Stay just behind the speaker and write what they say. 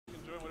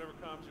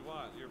comms you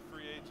want. You're a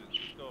free agent.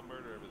 Just go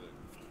murder everything.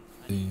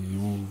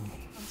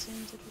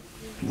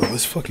 Bro,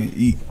 let's fucking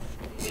eat.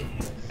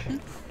 I'm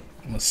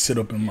gonna sit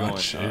up in my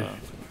chair.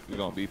 We're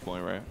going B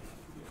point, right?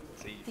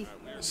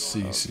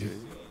 C.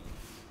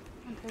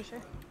 I'm pretty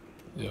sure.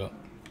 Yeah.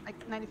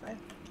 Like 95.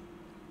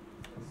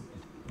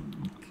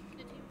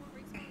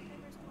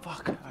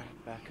 Fuck.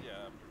 Alright, back.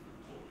 Yeah.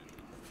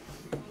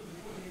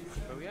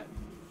 Where we at?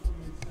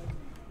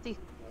 D.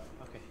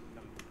 Okay,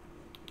 come.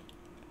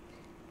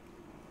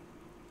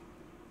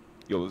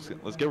 Yo,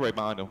 let's get right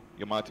behind him.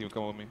 Yo, my team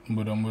come with me. I'm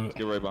with it. Let's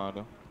get right behind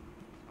him.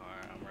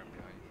 Alright, I'm right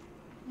behind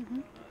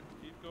you.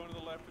 Keep going to the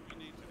left if you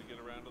need to get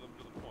around to them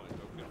to the point.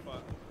 Don't get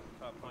fun.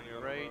 Top On point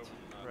your right,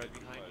 right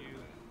behind you.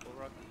 Bull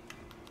rock.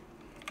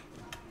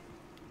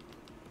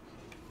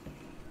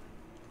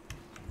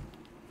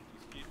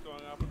 Just keep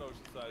going up at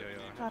Oceanside. Yeah, If you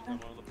yeah. need to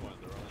come on the point.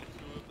 There are only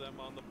 2 of them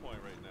on the point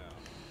right now.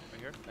 Right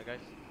here, that guy.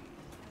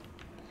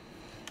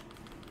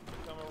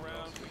 Come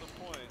around to the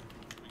point.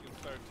 We can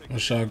start taking. I'm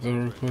shocked though,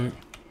 real quick. 1, 2,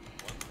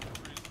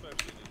 3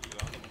 especially need to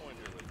get on the point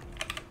here with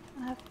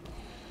me.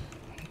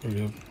 There we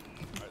go.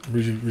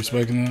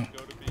 Respecting that. Go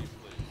to B, please.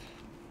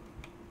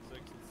 6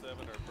 and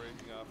 7 are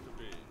breaking off to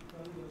B.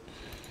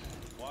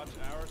 Watch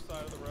our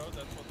side of the road.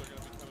 That's what they're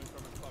going to be coming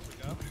from and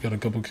clumping up. Got a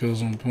couple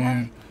kills on the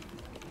point.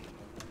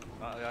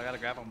 I gotta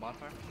grab on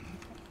bonfire.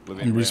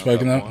 I'm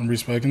respecting that. I'm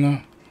respecting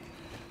that.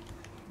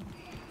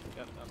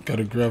 Yep, Got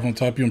a grab on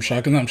top of you. I'm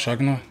shocking that. I'm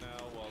shocking that. Now,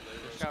 while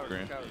they shower,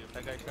 Green. shower.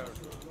 That guy showered.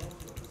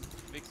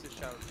 Mix his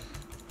shower.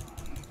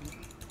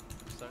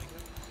 Stunning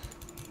him?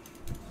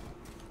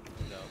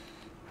 No.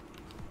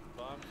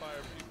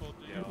 bonfire people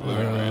do Yeah.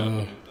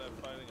 that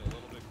fighting a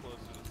little bit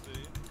closer to C.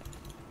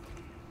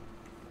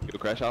 Yo,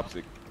 crash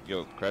opposite.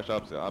 Yo, crash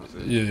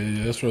opposite.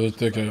 Yeah. That's where they're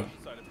thick at. If you're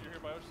here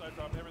by Oceanside,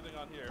 drop everything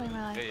on here. Play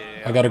my life.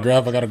 Yeah. I got a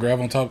grab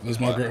on top. This is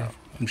my grab.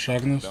 I'm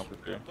shocking this. A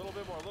little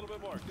bit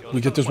more.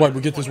 We get this wipe.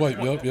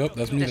 Yep.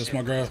 That's me. That's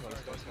my grab.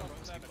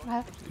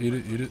 Eat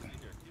it.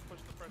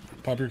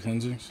 Pop your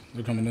cleansings.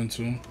 They're coming in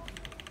soon.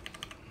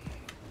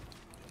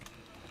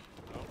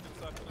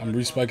 I'm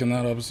respiking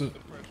that opposite.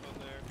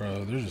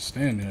 Bro, they're just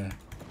standing here.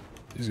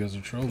 These guys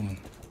are trolling.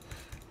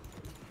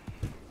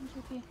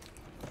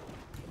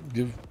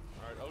 Give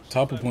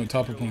top of point.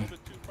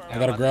 I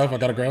got a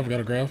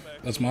grab.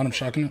 That's mine. I'm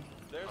shocking it.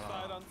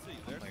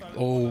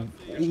 Oh.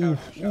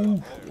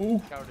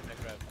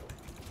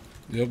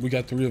 Yep, we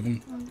got 3 of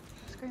them.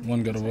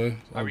 One got away.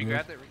 I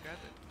regrabbed it.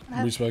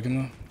 I'm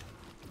respiking that.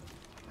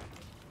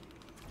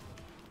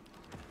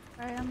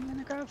 Alright, I'm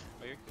gonna grab.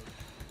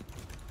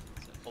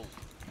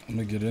 I'm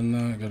gonna get in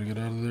there. Gotta get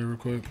out of there real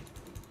quick.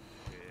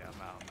 Yeah,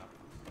 I'm out.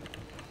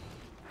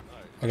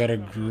 I gotta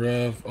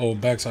grab. Oh,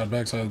 backside.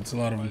 It's a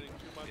lot of them.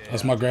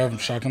 That's my grab. I'm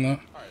shocking that.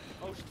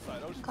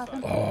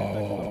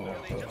 Oh.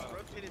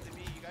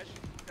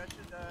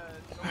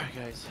 Alright,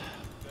 guys.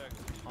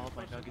 All of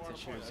my nuggets and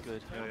shit is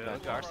good.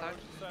 Back to our side?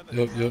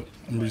 Yep.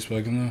 I'm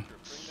respiking that.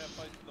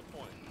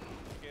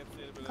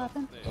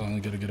 Clapping. I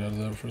only gotta get out of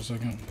there for a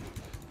second.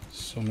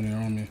 So many are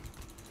on me.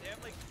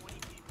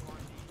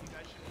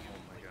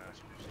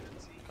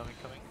 Coming.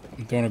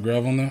 I'm throwing a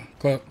grab on there.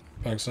 Clap.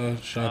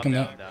 Backside. Shocking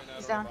that.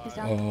 He's down.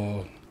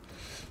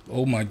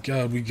 Oh my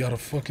god. We got a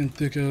fucking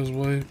thick ass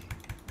wave.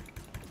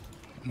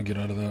 I'm gonna get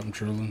out of that. I'm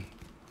trolling.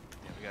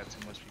 Yeah, we got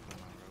too much people on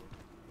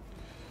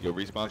the Yo,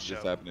 road. respawn's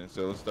just happening,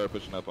 so let's start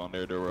pushing up on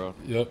their road.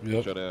 Yep.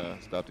 Try to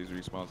stop these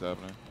respawns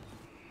happening.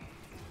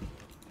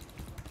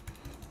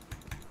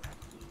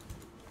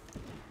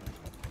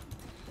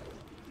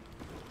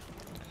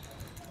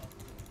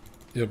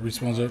 Yep,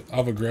 respawns are. I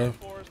have a grab.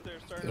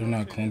 They're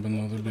not clumping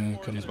though. They're being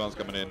kind of. Respawn's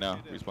coming in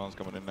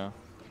now.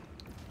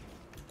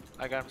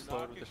 I got him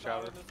slowed with the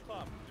shower.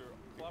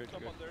 Good.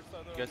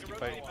 You guys keep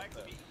fighting.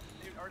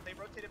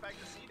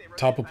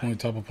 Top of point.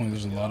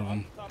 There's a lot of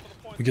them.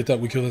 We get that.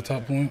 We kill the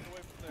top point.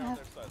 They're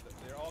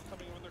all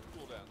coming in with their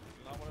cooldowns. You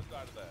do not want to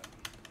die to that.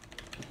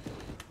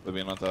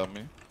 Living on top of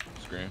me.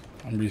 Scream.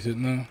 I'm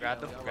rehitting that.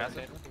 Grab them.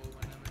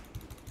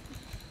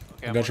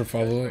 Okay, I got your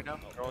follow up.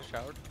 They're all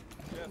showered.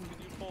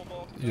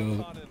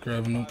 Yo,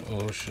 grabbing them.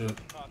 Oh shit.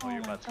 Oh my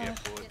gosh.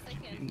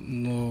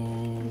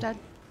 No. I'm dead.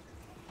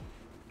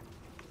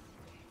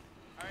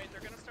 Alright,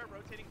 they're gonna start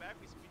rotating back.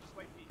 We just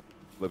wipe feet.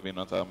 Living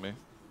on top of me.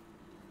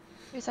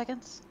 3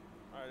 seconds.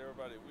 Alright,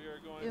 everybody, we are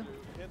going to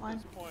hit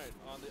this point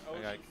on the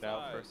ocean I got side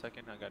out for a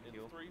second. I got in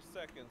healed. 3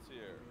 seconds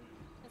here.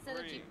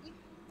 3,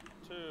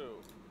 2,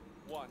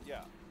 1,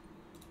 yeah.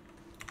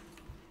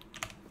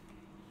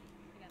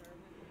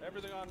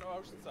 Everything on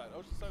Oceanside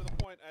of the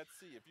point at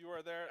C. If you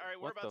are there, Alright,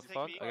 we're What about the to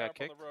fuck? take B. I got up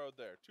kicked. on the road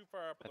there. Too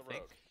far up on the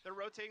road. They're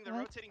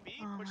rotating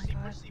B. Oh Push my C,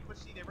 God. push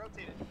C. They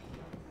rotated.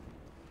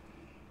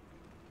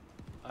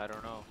 I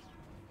don't know.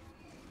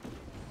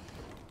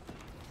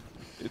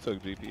 They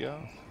took GP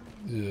out.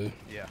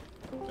 Yeah.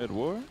 At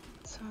war?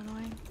 So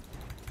annoying.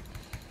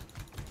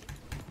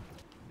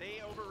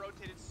 They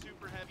over-rotated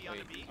super heavy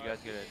onto B. You guys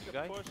get a new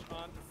guy? Push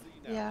on to C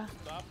now. Yeah.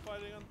 Stop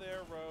fighting on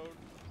their road.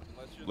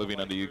 Unless you're Living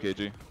the under white group.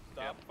 UKG.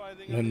 Stop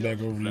fighting Heading on the back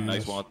over to A you.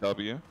 nice one on top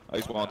of you.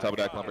 Ice one on top of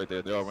that clump right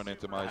there. They all run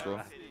into my ice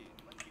wall.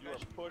 You are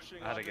pushing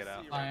I had to onto get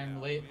out. C right I'm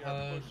now. late, We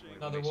are pushing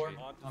another war. onto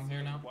I'm C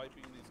here now. and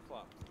wiping these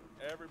clumps.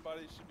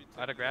 Everybody should be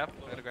I had a taking grab.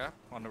 a I had a grab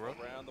on the road.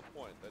 around the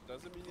point. That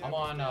doesn't mean you I'm have to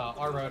on stay at the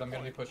our middle road. of I'm the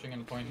gonna be pushing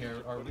in point here.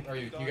 Are Putting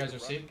you? feet You on, guys you're are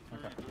C? you're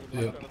Okay.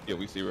 doing Yeah. that kind of Yeah,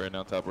 we see right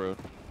now, top road.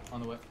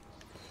 On the way.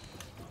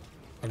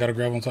 I got a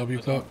grab on top of you,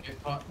 Clap.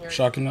 Get caught here.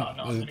 Shocking it. Oh,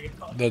 no, I'm gonna get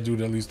caught. That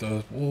dude at least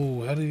does.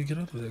 Whoa, how did he get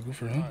out of that? Good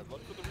for him. Alright,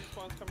 look for the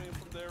respawns coming in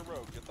from their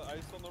road. Get the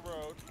ice on the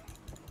road.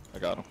 I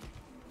got him.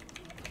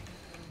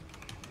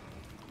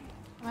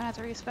 I'm gonna have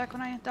to respec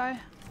when I die.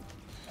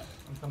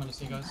 I'm coming to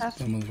see you guys. F.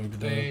 That motherfucker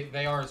died.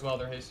 They are as well.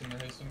 They're hasting. They're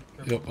hasting.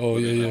 Yep. Oh,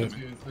 yeah, yeah. 2,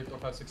 3, 4,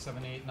 5, 6,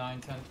 7, 8,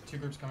 9, 10. Two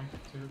groups coming.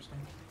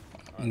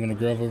 I'm gonna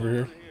grab over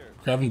here.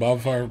 Grab him,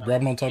 bonfire.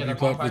 Grab him on top Yeah, of you, they're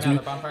Clap. bonfire It's now, me.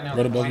 they're bonfire now.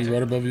 Right above you,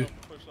 right above you.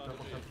 Push onto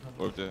B.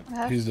 Warped it. I'm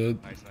F. He's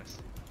dead. Nice, nice.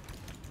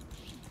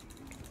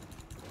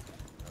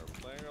 Alright, we're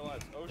playing our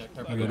lives. Ocean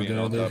careful. side. I gotta get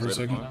out of there for a Right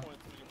second. above.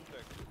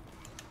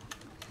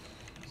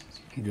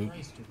 I'm good.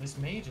 Christ, dude, this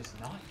mage is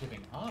not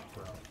giving up,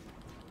 bro.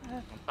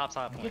 Top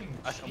side I'm point. getting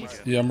I see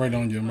cheesed. Yeah, I'm right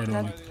on you. I'm right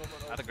on you.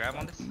 I had a grab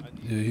on this.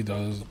 Yeah, he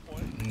does.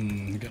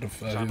 He got a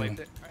fat Shot heal. like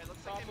that. Alright,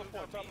 looks Top like of they the moved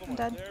point, top on of B. the I'm point.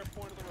 dead. Their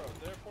point of the road.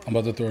 Their point I'm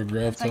about to throw a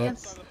grab top.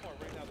 Seconds. side of the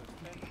point. Right now,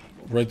 there's 10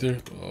 people. Right there.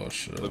 Oh,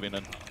 shit. Living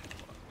in. Alright,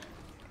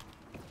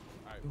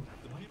 the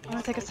people I'm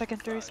gonna take a on second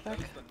to Ocean respec. side,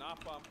 that is the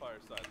not bonfire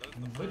side. That is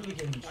I'm the literally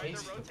getting Alright,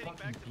 chased they're to the rotating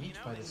fucking back to beach me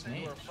by now. this You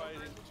mage. are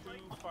fighting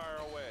too far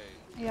away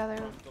Yeah, they're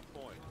from the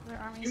point.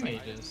 armies. Two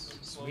mages,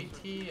 Sweet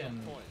Tea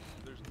and Point.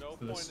 There's no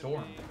the point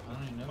storm. in me I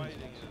don't even know these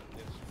fighting guys.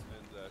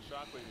 and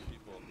shockwaving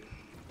people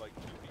like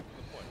 2 people to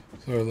the point.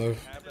 Sorry,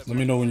 life. Let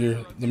me know when you're.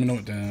 Let me know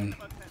it down.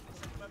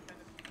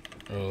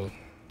 Bro.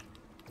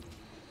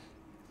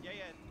 Yeah,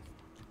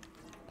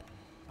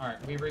 yeah.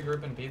 Alright, we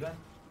regroup in B then?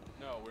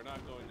 No, we're not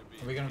going to be.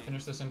 Are we gonna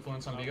finish this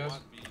influence on B, guys?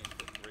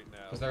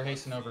 Because they're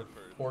hasting over.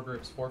 4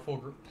 groups. 4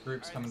 full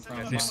groups coming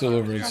from. He's still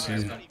over at C.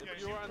 If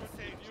you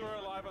are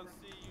alive on C,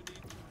 you need to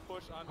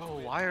push on. Oh,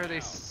 why are they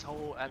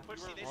so at Push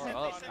C. They far said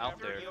up they out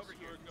said there? over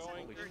here.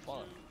 Holy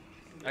fuck.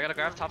 I gotta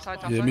grab top side,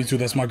 top Yeah, side. me too.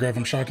 That's my grab.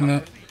 I'm shocking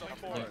that.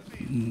 Yeah.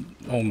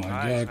 Oh my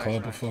Nice, god,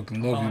 Clap. I nice.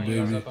 fucking love you, Following you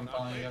guys baby. up, I'm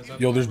following you guys up.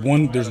 Yo, there's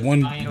one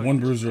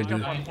bruiser right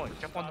Jump there. on the point,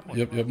 jump on the point.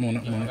 Yep, I'm on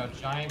it. I'm I on it. got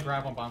giant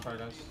grab on bonfire,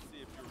 guys.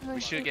 Oh,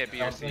 We should shit. get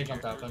B Oh, or C. they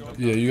jumped out. They jumped out.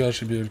 Yeah, you guys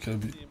should be able to.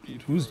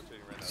 Who's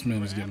this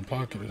man is getting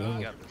pocketed? We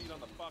Huh? got this.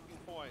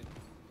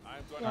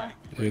 Yeah.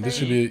 Yeah, this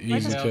should be We're an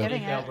easy just tap.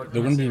 getting it.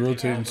 They're gonna be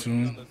rotating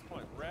soon.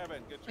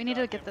 We need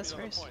to get this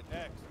first.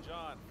 X,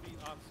 John, feet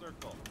on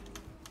circle.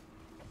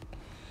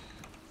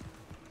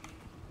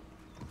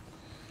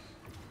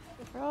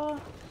 Bro.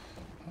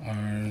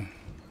 Alright.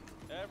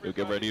 Yo,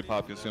 get ready to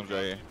pop consumes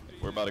right here.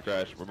 We're about to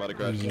crash. We're about to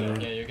crash. Yes, Yeah,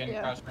 sir. you're getting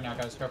Yeah. crashed right now,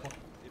 guys. Careful.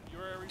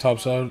 Top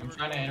side. I'm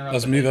trying to interrupt.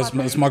 That's the me. bait.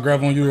 That's my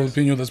grab on you,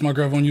 Jalapeno. That's my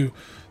grab on you.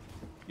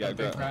 Yeah, Big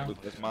grab. grab.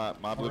 That's my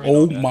blue.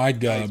 Oh That's my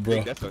nice, god, bro.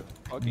 big. That's a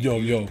fucking Yo,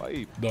 huge yo,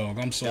 fight. dog.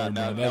 I'm Yeah, sorry,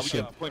 now bro. we That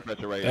shit. got point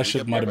pressure right here. That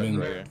shit We might got have point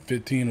been pressure right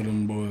 15 of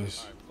them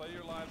boys.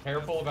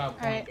 Careful about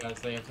point, Alright. guys.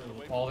 They have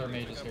all their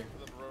mages here.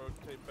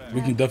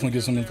 We can definitely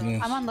get some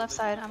influence. I'm on left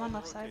side. I'm on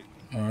left side.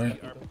 All right.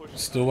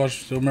 Still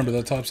watch. Still remember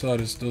that top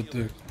side is still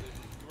thick.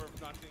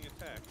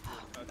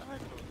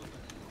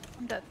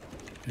 I'm dead.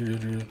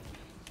 Here.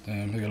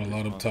 Damn, they got a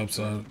lot of top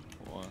side.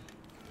 One.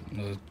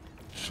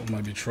 She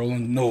might be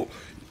trolling. No.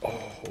 Oh,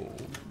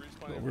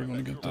 bro, we're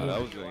gonna get Nah,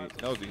 that.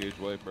 that was a huge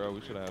wave, bro. We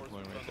should have had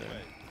point right there.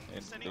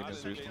 And Sending they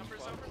missed respawn.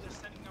 numbers over. They're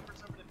sending numbers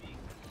over to B.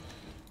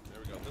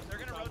 There we go. This They're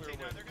is gonna how rotate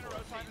now. we're They're gonna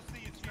rotate. Start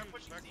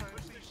pushing C.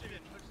 Push the shit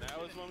in. Push the Now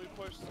shit is in. when we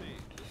push C.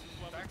 This is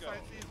when we go.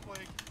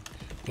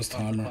 What's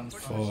timer? Push the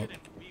Fuck. shit in.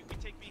 We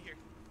take B here.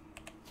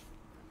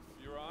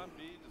 If you're on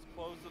B, just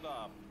close it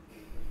off. I'm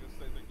gonna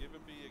say they're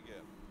giving B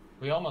again.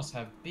 We almost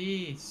have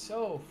B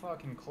so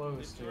fucking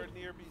close, If you're dude.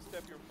 near B,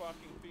 step your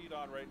fucking feet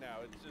on right now.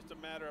 It's just a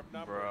matter of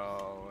numbers.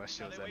 Bro, that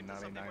shit No, was they at wait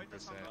this up, they wait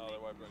this 99%. up. Oh, they're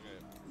wiping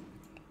it.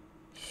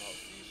 Oh,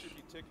 C should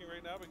be ticking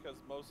right now because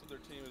most of their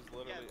team is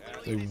literally Yeah,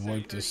 at They literally said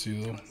wiped very the C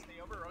though. fast. They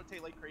over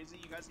rotate like crazy.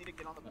 You guys need to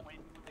get on the point.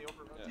 They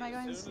over rotate. Am I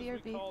going as soon C or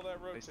as we B? call that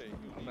They rotate, still- you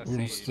I'm need not to We're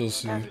gonna seeing- still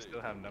see. They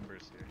still have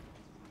numbers here.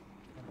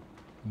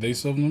 They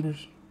sub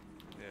numbers?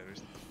 Yeah,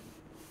 there's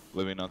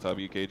Living on top of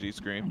UKG.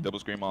 Scream. Double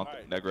scream on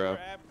Alright, that we're grab.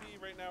 at B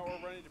right now or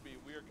running to B.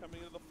 We are coming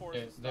into the force.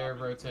 Yeah, they're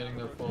rotating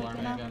their full army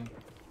again.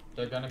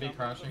 They're gonna be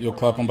crashing. Yo, for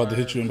Clap, I'm about to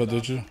hit bonfire you. I'm about to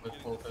hit you. With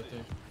full 50.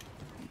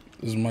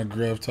 This is my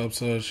grab top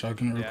side.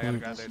 Shocking it real yeah, I gotta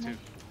quick. grab there too.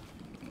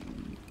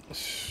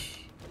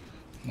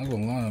 Not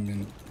gonna lie, I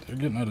mean, they're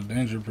getting out of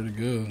danger pretty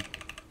good.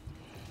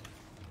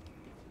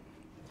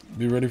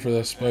 Be ready for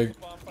that spike.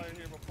 Bonfire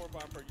here before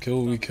bonfire.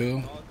 Kill what we kill.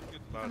 All the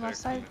good Wow, On they're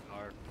left side. coming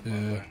hard.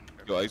 Yeah,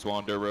 Yo, Ice Wall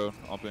on dirt road.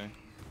 On ping.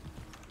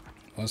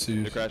 I see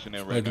you. They're crashing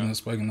in right Spiking now. that,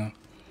 spiking that.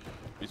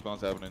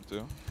 Respawn's happening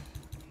too.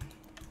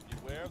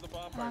 Beware of the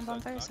bonfire. I'm on side.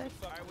 bonfire Knock side.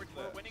 yourself Alright, with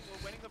we're that. winning.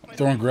 We're winning the fight.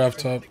 Throwing graph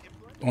We're top taking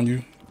influence. on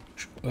you.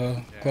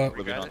 Clap. We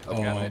Living got on it. top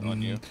Oh,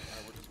 on you.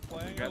 Alright, we're just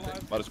playing Grab our it.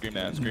 lives. About to scream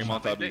that. Scream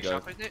on top of you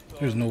guys.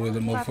 There's no way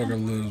that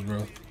motherfucker lives,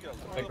 bro.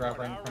 Big grab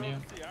right in front of you.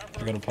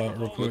 I gotta pop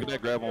real Look quick. at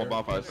that grab on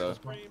bonfire side.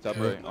 Top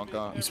Yeah. right. On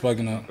con. I'm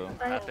spiking On that. con.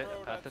 Path it,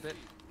 path it.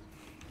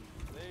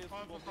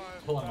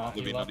 Pull him off.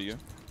 Living You under you.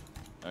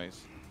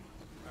 Nice.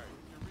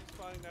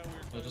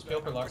 Yeah, just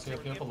peel for Lux here,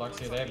 peel for Lux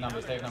here. They have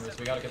numbers, they have numbers.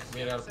 We gotta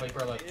play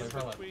for our left, play for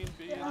our left.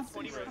 Yeah,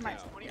 20 I rotates, might.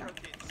 20 Yeah.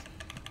 rotates.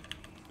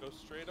 Go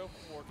straight over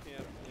 4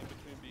 camp in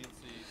between B and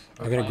C.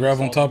 I gotta grab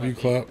on top of you,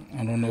 Clap.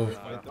 I don't know.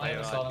 We're playing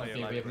assault on the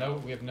feet. We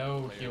have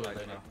no healer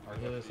right now. Our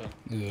healer's up.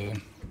 Yeah.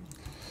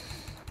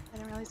 I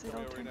didn't realize they'd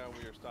Right open. now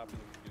we are stopping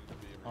the beginning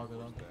of B. All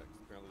good, all good.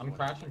 I'm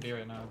crashing B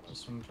right now.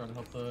 Just I'm trying to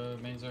help the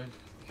main zone.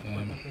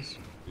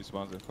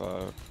 Respawns at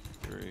 5,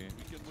 3,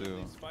 2,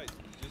 1.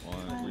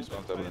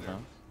 Respawns double it now.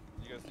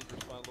 You guys need to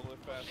respond a little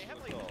bit faster. They have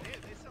like,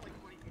 they sent like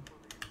 40 people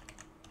over here.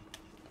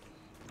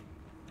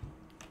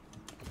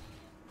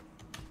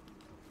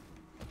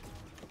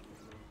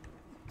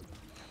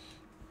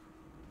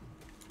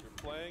 You're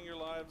playing your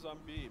lives on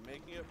B.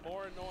 Making it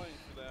more annoying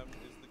for them is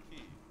the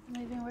key.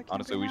 Maybe we're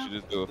Honestly, we should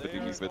just do a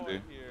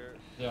 50v50.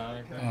 Yeah, I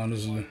agree.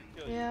 Honestly.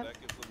 Yeah. That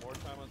gives them more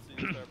time on C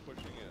to start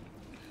pushing in.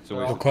 So They're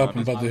we all should Clap, coming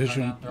I'm from about to hit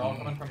bonfire you. now. They're all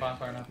coming from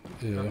bonfire now.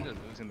 Yeah. We're just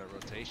losing the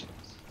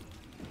rotations.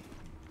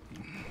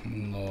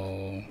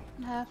 No.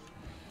 Half.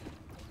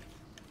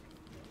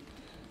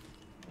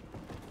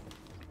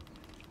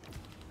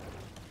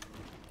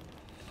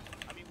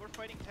 I mean, we're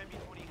fighting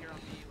 10v20 here on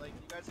B. Like, you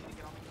guys need to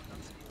get on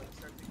the C. Like,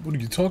 start taking. What are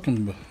you talking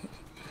about?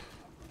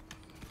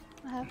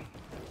 Half.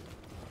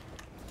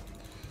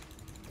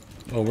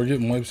 Oh, we're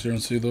getting wipes here in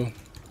C though.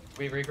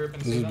 We regroup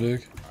and This is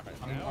big.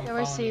 I'm Yeah, we're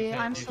following C. you.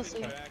 I'm still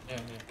C.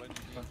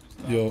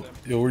 Yeah.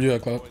 Yo, where you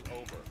at, Clap?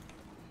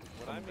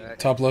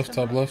 Top left,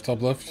 top left,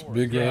 top left.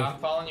 Big Yeah, grab. I'm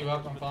following you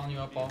up,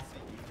 Paul.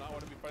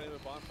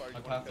 I'm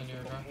I'm passing you,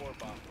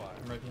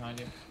 I'm right behind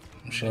you.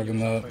 I'm shocking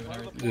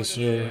that. Yes,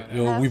 sir.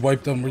 Yo, we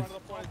wiped them.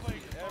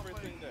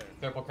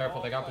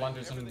 Careful, they got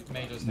blunders and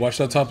mages. Watch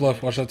that top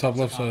left. Watch that top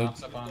left side.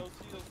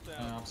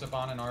 I'm sip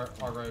on and our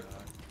road.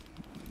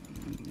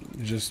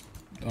 Just,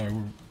 all right.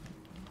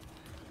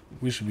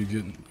 We should be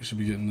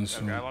getting this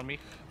soon. Grab on me.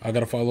 I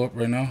gotta follow up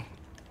right now.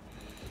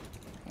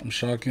 I'm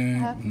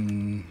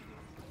shocking.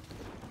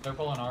 They're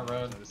pulling our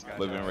road.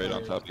 Living right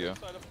on top of you.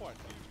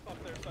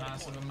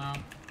 Massive amount.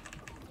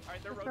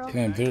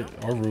 Damn,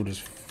 our road is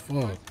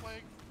fucked.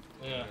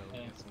 Yeah.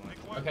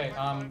 Okay,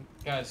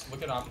 guys,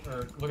 look at bomb,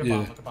 look at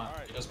bomb.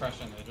 They just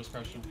crashed in.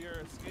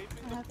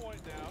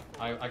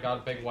 I got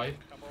a big wipe.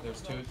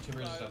 There's two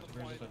bruises left.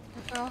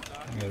 I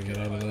gotta get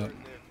out of that.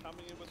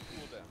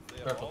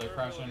 Careful, they're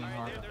crashing in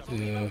hard.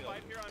 Yeah.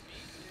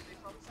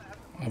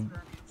 I've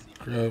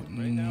grabbed.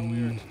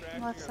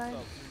 Left side.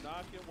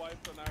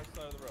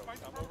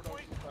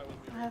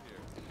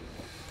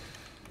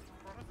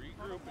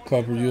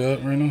 Clap, where you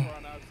at right now?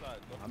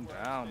 I'm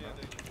down.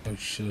 Oh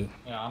shit.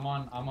 Yeah, I'm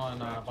on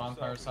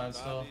bonfire side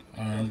still.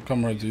 Alright, I'm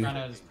coming right to you.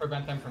 Trying to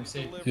prevent them from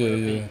C.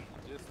 Yeah.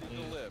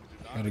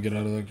 Gotta get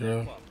out of that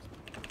grab.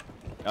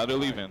 Now they're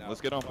leaving.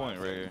 Let's get on point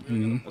right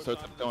here. Let's start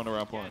throwing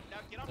around point.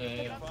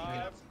 Yeah.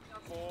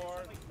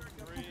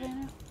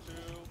 I'm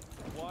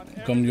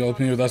coming to you up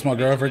here. That's my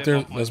grab right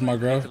there. That's my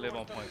grab. To live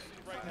on point.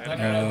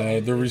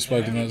 They're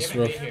respiking that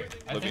stuff.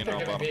 I think they're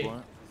giving B.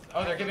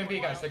 Oh, they're giving B,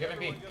 guys. They're giving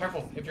B.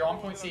 Careful. If you're on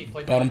point C,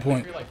 play Bottom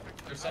point.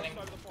 They're sending,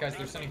 guys.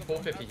 They're sending full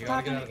 50. You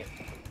gotta get out of it.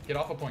 Get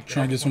off a point.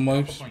 Trying to get some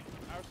wipes.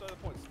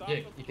 Yeah,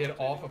 you get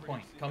off a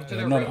point. Come to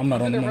their I'm road.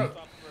 not on them.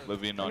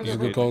 Living on This is a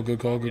your good call.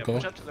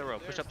 Push up to the row.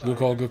 Push up to the Good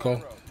call, good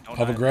call. I'll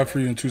have a grab for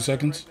you in 2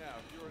 seconds.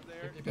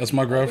 That's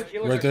my grab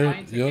right there.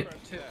 Yep.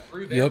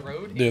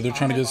 Yeah, they're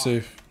trying to get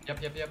safe.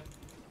 Yep.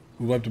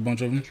 We wiped a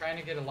bunch of They're them. trying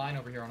to get a line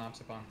over here on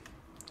opposite bomb.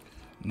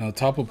 Now,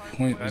 top of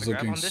point is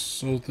looking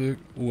so thick.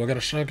 Ooh, I got a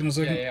shock in a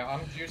second. Yeah,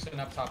 I'm juicing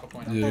up top of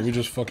point. Yeah, we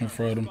just fucking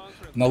fried them.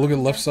 Now look at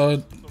left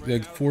side.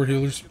 Like 4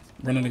 healers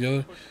running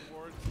together.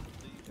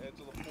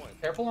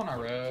 Careful on our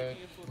road.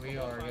 We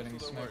are getting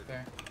smoked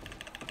there.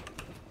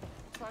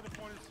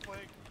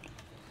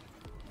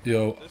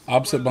 Yo,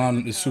 opposite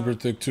bomb is super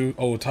thick too.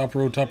 Oh, top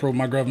road,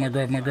 my grab.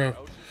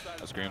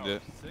 I screamed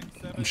it.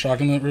 I'm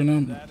shocking that right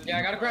now. Yeah,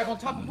 I got to grab on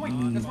top of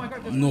point. That's my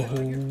grab.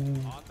 No.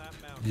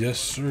 Yes,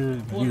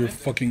 sir. We are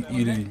fucking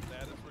eating.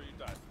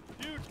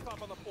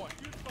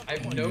 I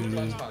have no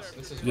blood spots.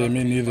 This is Yeah,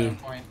 me neither.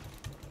 Point.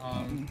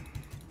 Respawning.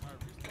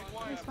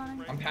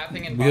 I'm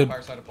pathing in We had-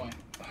 bonfire side of point.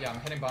 Yeah, I'm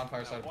hitting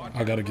bonfire side of point.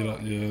 I gotta get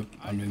out. Yeah,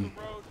 I mean,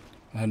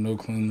 I had no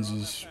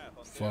cleanses.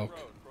 Fuck.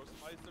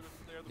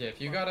 Yeah,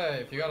 if you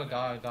gotta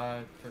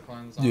die for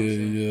cleanse. Yeah,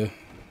 Honestly. yeah.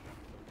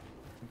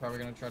 I'm probably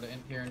gonna try to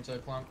here into a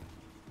clump.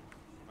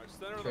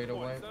 Straight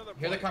away.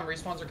 Here they come.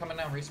 Respawns are coming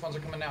now.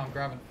 I'm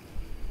grabbing.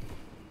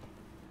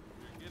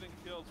 You're getting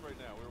kills right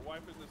now. We're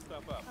wiping this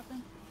stuff up.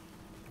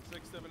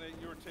 6, 7, 8.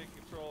 You were taking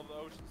control of the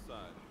ocean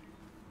side.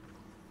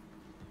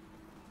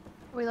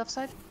 Are we left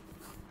side?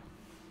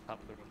 top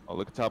of the row. Oh,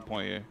 look at top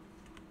point here.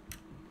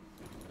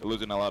 They're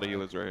losing a lot of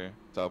healers right here.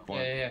 Top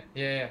point.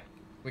 Yeah.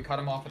 We cut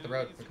him off at the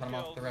road.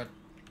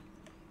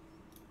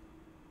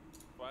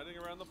 Fighting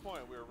around the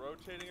point. We were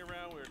rotating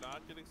around. We were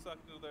not getting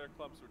sucked into their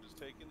clumps. We're just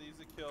taking these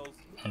kills.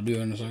 I'll be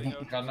there in a second.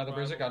 Got another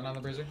bruiser. I am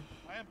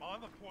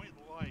on the point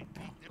line.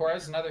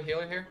 Torres, another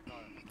healer here.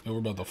 Yeah, we're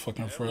about to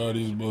fucking fry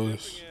these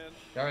boys.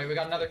 Alright, we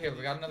got another healer.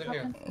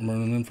 I'm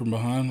running in from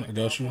behind. I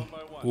got you.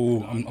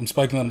 Ooh, I'm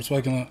spiking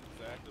that.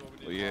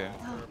 Oh yeah.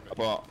 Up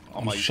put all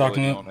I'm my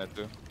shocking utility it. on that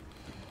too.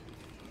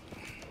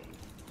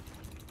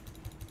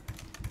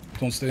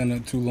 Don't stay in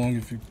that too long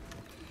if you.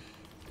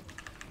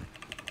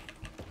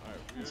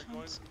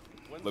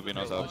 Libby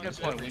knows how. Good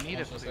point. We need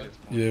to clear this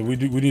point. Yeah, we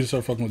need to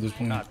start fucking with this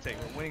point. Nah, take.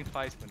 We're winning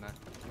fights, but not.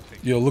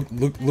 Yo,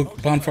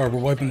 look, bonfire. We're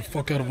wiping the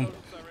fuck out of them.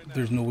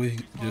 There's no way.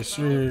 Yes,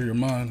 sir. You're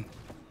mine.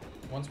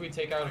 Once we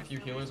take out a few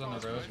healers on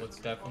the roads, let's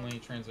definitely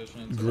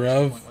transition into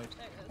Grav point wipes.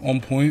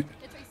 on point,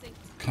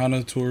 kind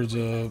of towards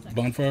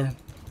bonfire.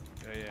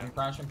 Yeah. I'm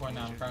crashing point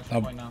now. I'm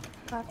crashing point now.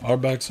 Our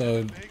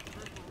backside.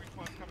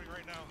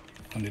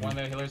 I need One of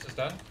to. the healers is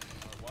dead.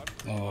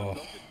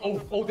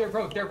 Oh, Their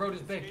road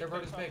is big. Their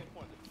road is big.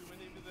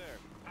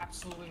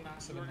 Absolutely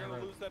massive in You're their gonna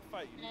road. lose that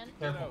fight. You need to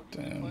Careful. get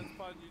out. Damn. Let's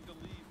find you to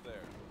leave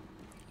there.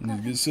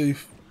 need to get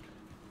safe.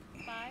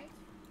 5,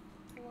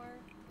 4,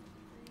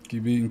 3.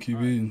 Keep eating, keep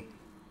eating.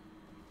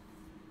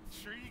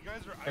 Sure, you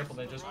guys are Careful,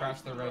 they just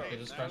crashed the road. They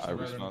just crashed the road.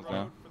 response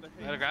now.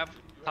 I gotta grab.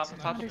 Top the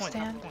point.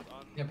 Understand.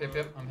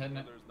 Yep. I'm hitting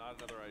it. There's not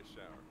another ice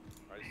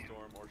shower, ice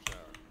storm, or shower.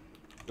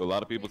 Yo, a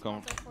lot of people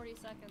come. 40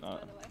 seconds, by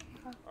the way.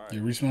 All right.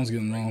 Your respawn's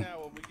getting Right long. now,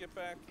 when we get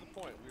back to the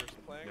point, we are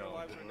playing our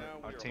lives right now.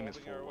 Our We are team is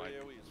holding our full white.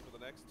 AOEs for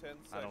the next 10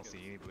 seconds. I don't see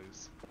any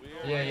blues.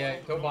 Yeah.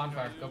 Go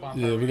bonfire. Go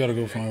bonfire. Yeah, we gotta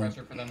go Take find.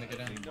 pressure for them to get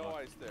in. No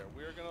ice there.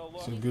 We are gonna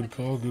look So good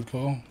call, good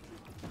call.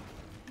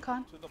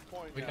 Con. to the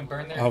point. We now can where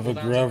burn their I have a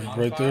cooldowns grav on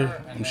right there. bonfire,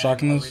 and I'm then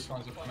shocking our this.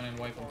 respawns will come in and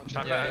wipe them.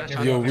 Shock Yeah, that.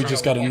 yeah, Yo, we we'll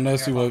just wipe got a them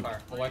nasty here, wipe.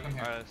 bonfire. We'll wipe them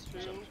here. Alright,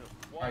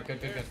 Alright,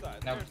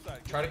 good. Now,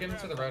 try to get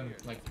into the road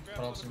and, like,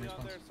 put off some respawns.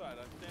 I'm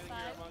standing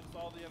here amongst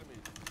all the enemies.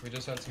 We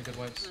just had some good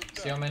wipes.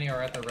 See how many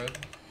are at the road?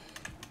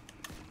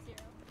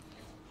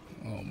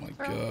 0. Oh my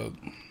god.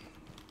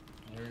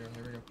 Here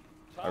we go.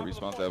 I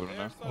respawn to Evan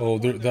now. Oh,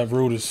 that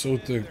road is so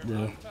thick, bro.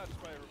 Yeah.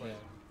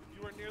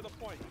 You are near the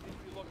point. You need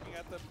to be looking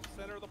at the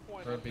center of the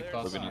point. Road up be there.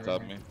 busted. Living on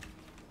top of me.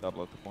 Top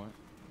left the point.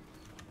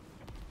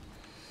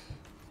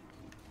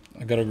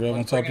 I got a grab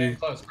on top of Bring it in you.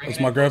 close, bring That's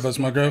it my in grab, close that's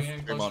my to point, grab. bring it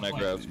in Scream close on to that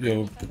point. grab. Yo,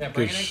 Yeah, good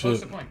bring it in close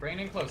shit. to point. Bring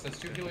it in close. That's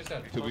 2 healers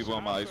dead. 2 people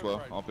on my ice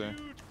well. Up there.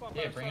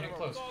 Yeah, bring it in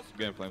close.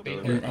 Getting flame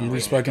Bait thrower. their- I'm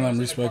respecting that, I'm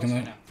respecting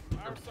that.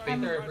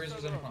 Bait their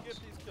bruises in the pumps. Get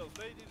these kills.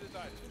 They need to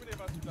die. Too many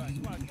of us are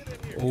dying. Come on, get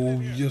in here.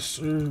 Oh, yes,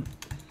 sir.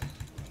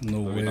 No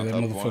way, that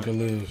motherfucker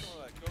lives.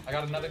 I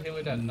got another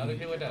healer dead. Another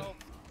healer dead.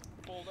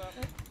 Pulled up.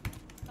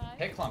 5.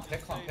 Hit clump. Get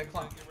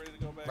ready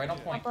to go back Right on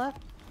in. point.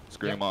 Left.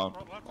 Scream on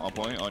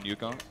point on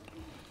Yukon.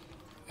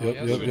 Yep,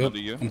 yes. yep, Under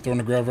you. yep. I'm throwing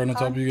a grab right on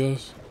top of you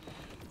guys.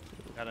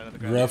 Got another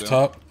grab. Grab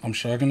top. I'm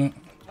shocking it.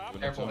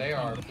 Careful, they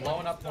are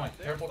blowing up point.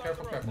 Careful.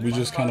 We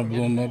just kind of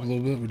blew him up a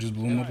little bit. We just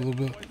blew him up a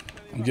little bit.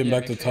 I'm getting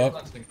back to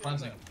top.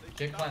 Cleansing.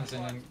 Get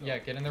cleansing and yeah,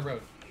 get in the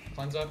road.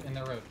 Cleanse up in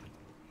the road.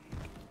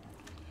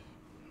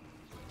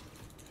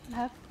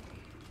 Heff.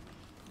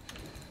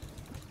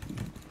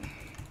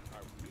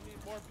 Alright, we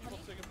need more people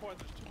taking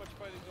points. There's too much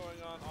fighting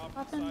going on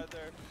opposite Nothing. side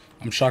there.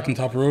 I'm shocking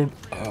top road.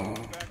 Back on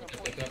point,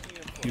 Yep. taking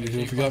in Need point. to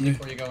heal if you got me.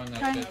 Before you go in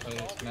that shit, but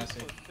it's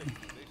messy.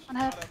 On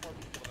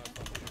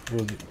Heff. Bro,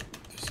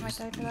 this Might is,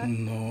 die for that.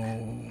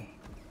 no.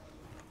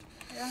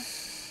 Yeah.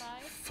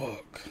 5. 5.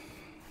 Fuck.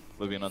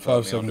 Living on top 5 of me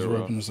on seconds. the We're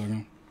up in road. a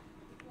second.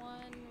 1.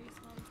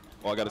 Respawn.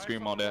 Oh, I got a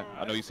scream on that.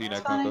 I know you seen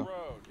that Fine. combo.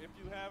 Road. If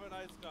you have an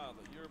ice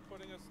gauntlet, you're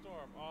putting a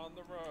storm on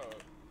the road.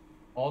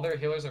 All their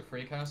healers are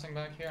free casting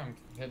back here. I'm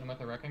hitting them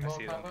with a wrecking I ball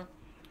see them. combo.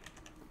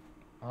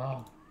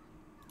 Oh.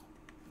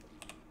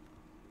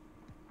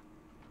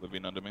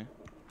 Living under me.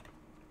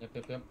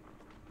 Yep.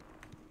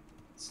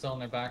 Still in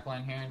their back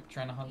line here,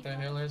 trying to hunt their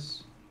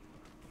healers.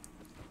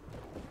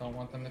 Don't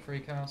want them to free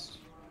cast.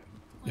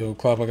 Yo,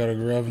 Clap, I got a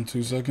grab in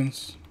 2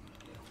 seconds.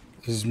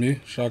 This is me,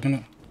 shocking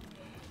it.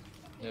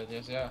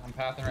 Yeah. I'm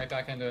pathing right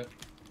back into it.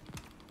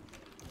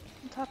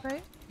 On top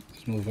right.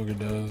 This motherfucker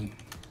does. In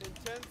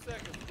 10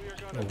 seconds, we are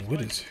going to Oh, what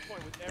fight is this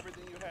point with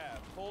everything you have.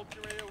 Hold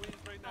your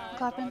AoEs right now and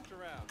Clapping. dodge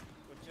around.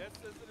 When Jet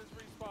says it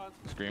is respawn,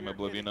 Scream we are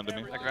Oblivion getting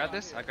under me. I grab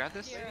this. I grab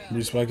this.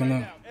 Respiking right that.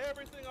 now.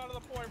 Everything onto the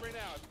point right now.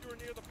 If you're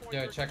near the point,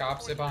 Yo, you're check near the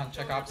opposite point, bond.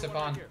 Check kill opposite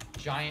everyone bond. here.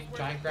 Giant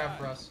grab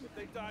for us. If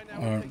they die now,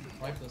 Alright. we'll take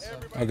this Wipe point. this up.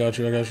 Everybody I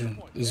got you.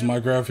 This is my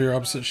grab here,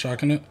 opposite,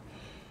 shocking it.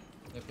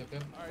 Yep.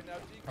 Alright, now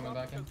Coming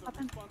back in. because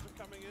the respawns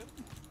are coming in.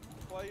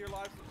 Play your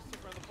lives and just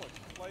stick around the point.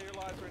 Play your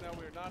lives right now.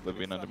 We are not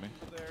Living doing under me.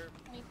 something there.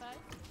 25.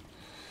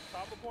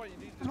 Top of the point,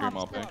 you need to Scream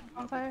all Opposite. pink.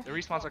 On fire. The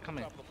respawns are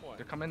coming. Top of the point.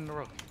 They're coming in the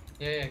road.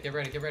 Yeah, get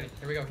ready. Here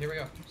we go.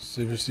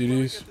 Save your When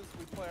we CDs. get this,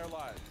 we play our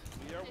lives.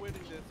 We are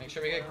winning this. Make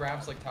sure we get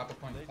grabs like top of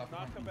point. They do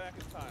not come back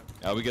in time.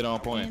 Yeah, we get on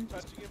point.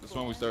 Touching This influence,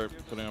 one we start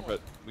give putting the on point.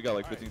 prep. We got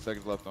like 15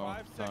 seconds left on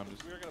 5 time. seconds,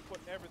 Just we are going to put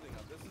everything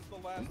up. This is the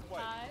last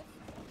fight.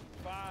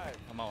 5. 5,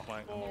 I'm on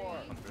flank. I'm 4,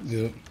 on flank.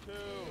 Yep.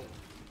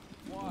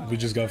 2, 1. We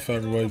just got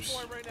fat Everything on the wipes.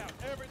 point right now.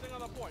 Everything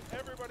on the point.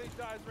 Everybody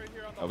dies right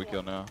here on the how we point.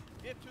 kill now.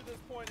 Get to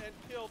this point and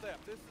kill them.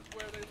 This is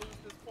where they lose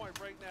this point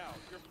right now.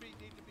 Your feet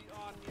need to be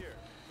on here.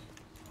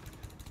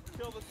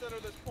 Kill the center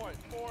of this point.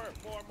 More.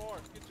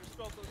 Get your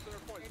spells to the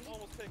center point. It's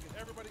almost taken.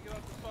 Everybody get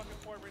off this fucking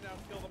point right now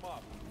and kill them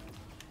off.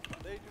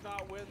 They do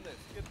not win this.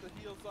 Get the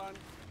heals on.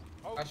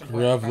 Crash and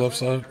Grav crash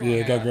left and side. crash.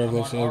 Yeah, got grav I'm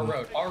left on our side.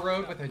 road. Our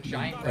road with a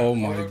giant grab. Oh Our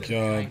my road with a god.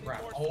 giant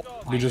grab. Oh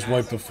We my just ass.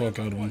 wiped the fuck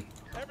out of him.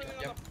 Everything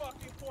on Yep. the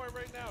fucking point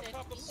right now.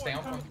 Top of the point. Stay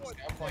on top point. of the point.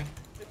 Stay on point.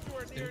 If you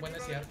are near, Didn't win do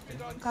this not yet. do Didn't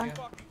not win this Okay. yet.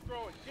 fucking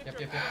throw it. Get Yep,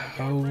 your yep, yep.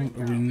 How are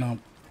we not?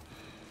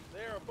 They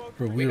are both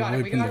Bro, We we are got it.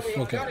 We wiping got the it.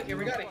 We fuck got out. it here.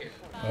 We got it here.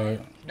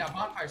 Alright. Now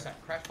bonfire side.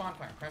 Crash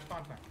bonfire. Crash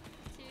bonfire.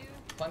 2,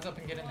 Cleanse up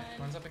and get in there.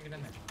 Cleanse up and get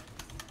in there.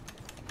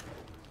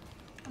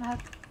 I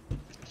have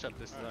Shut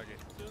this is our game.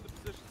 Two in the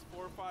positions.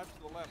 4 or 5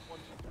 to the left. 1,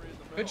 2, 3 in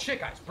the middle. Good shit,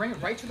 guys. Bring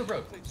it right to the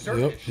road. Serve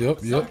Yep, this shit. yep,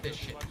 Serve yep. this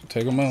shit.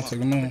 Take him out, take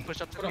him out.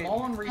 Push up to Put the them gate. all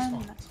on 10 respawn.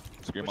 minutes.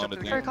 Scream Push on up the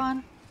to the thing. Furk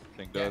on.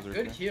 Thing Yeah, does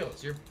good right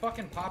heals. You're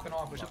fucking popping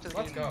off. Push up to the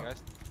Let's gate, go. guys.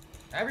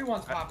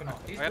 Everyone's popping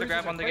off. These I gotta bruises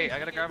grab are on the gate. crazy. I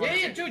gotta grab on Yeah, the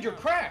yeah, gate. dude, you're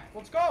cracked.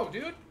 Let's go,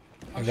 dude.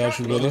 I got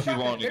you, brother.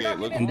 People on the gate.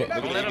 Look, I'm look ba-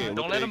 at the Don't let gate. him. Look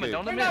Don't at let the him. gate.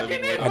 Don't let They're not him.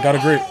 getting in. I got a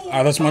great.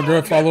 That's my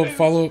grab. Follow,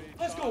 follow.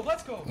 Let's go,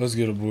 let's go. Let's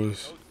get it,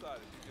 boys.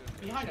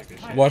 Behind us,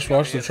 behind us. Watch,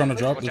 watch. They're trying to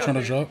drop. They're trying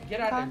to drop. Get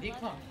out of there,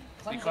 declump.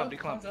 Cleanse Declump, up, declump.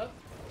 cleanse up.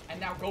 And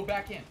now go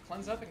back in.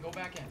 Cleanse up and go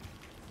back in.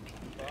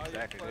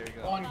 Exactly. There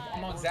you go.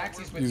 I'm on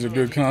Zaxxy's with These are you.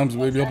 good comms,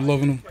 baby. I'm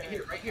loving them. Right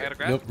here, right I here. gotta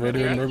grab. Yep, right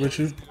here, right with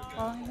you.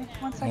 Well,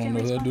 1 I second. don't know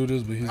who that Respawn. dude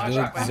is, but he's My dead.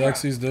 grab, my grab.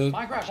 Zaxxy's dead.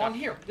 My grab on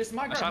here. This is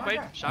my grab, Shot my bait.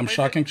 grab. I'm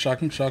shocking,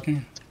 shocking,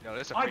 shocking. Yo,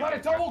 this is a I free got a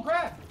game, bro. double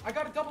grab. I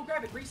got a double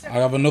grab. It reset. I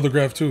have another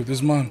grab too. This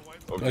is mine.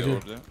 Over Back there, here.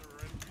 over there.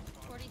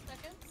 40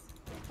 seconds.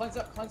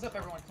 Cleanse up,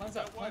 everyone. Cleanse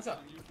up, cleanse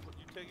up. You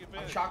take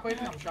I'm advantage.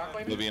 shockwaving, I'm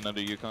shockwaving. Oblivion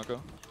under you, Conko.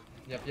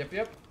 Yep, yep,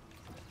 yep.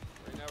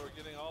 Right now we're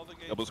getting all the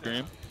gates Double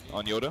scream down.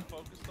 on Yoda.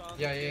 Focused on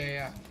Yeah, yeah,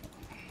 yeah.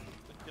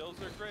 the kills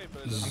are great,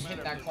 but it This doesn't is- I'm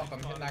hitting matter that if clump, they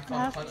I'm hitting that call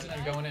clump, it cleansing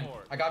and going in.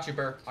 I got you,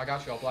 Burr. I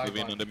got you, I'll blind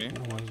Oblivion block. under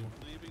me.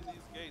 leaving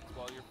these gates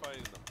while you're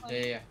fighting them. Yeah,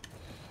 yeah, yeah.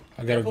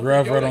 I got a Careful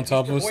grab for right Yoda, on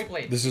top use of your us. void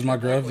blade. This is Use my your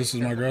void grab. blade. This is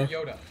my Careful grab. for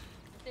Yoda.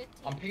 15.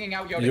 I'm pinging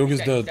out Yoda. Yoga's He's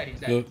dead. He's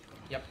dead. Yep.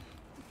 Yep.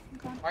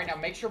 Okay. Alright, now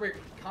make sure we're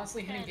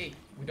constantly hitting gate.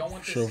 We don't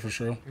want For this. sure, for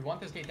sure. We want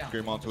this gate down.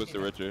 Scream We on want this Twister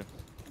gate down. Richard.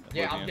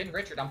 Yeah, I'm Oblivion. getting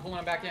Richard. I'm pulling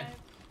him back in.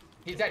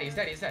 He's dead, he's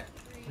dead, he's dead.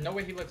 No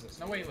way he lives this.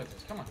 No way he lives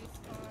this. Come on.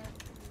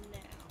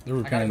 They were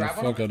I gotta paying the grab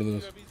fuck him. out of You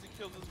this. have easy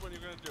kills, this is what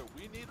you're gonna do.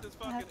 We need this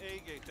fucking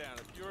A gate down.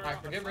 If you're Alright,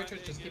 forget assigned Richard,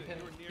 A just gate keep him- and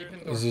you were keep near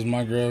him the This is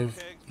my grab.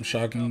 kegs, I'm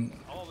shocking.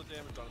 all the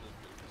damage on this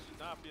dude. This should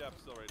not be up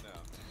still right now.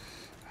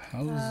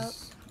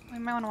 How's We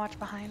might want to watch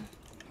behind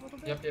a little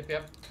bit. Yep, yep,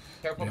 yep.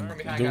 Careful Yeah, from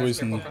behind, they're guys.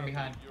 wasting Careful the- from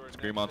behind. You are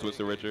Scream near on the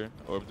Twister A gate. Richard.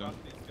 Orb Fuck down.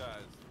 these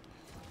guys.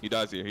 He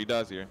dies here. He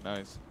dies here.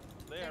 Nice.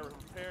 They are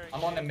repairing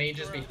I'm on the A.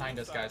 mages You're on behind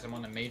the us, side. guys. I'm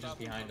on the mages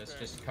behind us,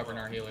 just covering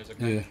our healers,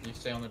 okay? Yeah. You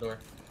stay on the door.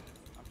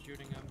 I'm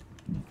shooting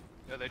him.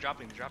 Yeah, they're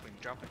dropping. They're dropping.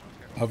 Dropping.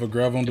 I have a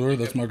grab on door.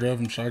 That's my grab.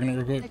 I'm shocking it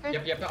real quick. Take her.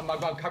 Yep, yep,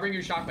 I'm covering you,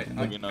 shockwave.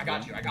 Moving I up,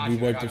 got yeah. you, I got We you.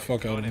 I wiped got the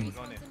fuck out of Going in. him.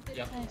 Going in.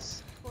 Yep.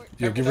 Nice.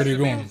 Yeah, get ready to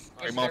go on.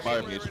 Scream on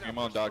Fire Mage. Scream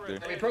on Doctor.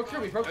 We broke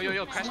through, we broke Yo, through. yo,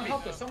 yo, crash Someone me.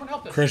 helped us, someone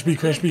helped us. Crash B,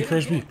 crash B, Get in,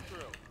 crash get in. B.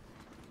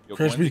 Yo,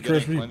 Crash cleanse B, and get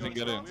crash in, B. cleanse and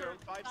get in. We're 5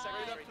 seconds right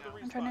right up to the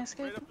now. I'm trying to respawn.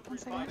 escape. Right up to the 1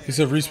 second. respawn. He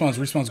said respawns,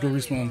 respawns, go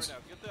respawns. Right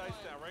now. Get the ice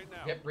down right now.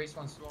 Yep,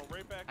 respawns. Going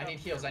right back I up need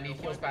here. heals, I need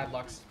Go heals, right bad back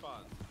lucks. to respawn.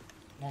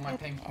 I'm on my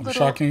ping. I'm Little-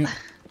 shocking it.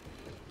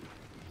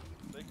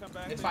 They come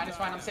back, It's they fine, it's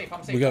fine, die I'm now. safe,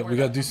 I'm safe. We Don't got worry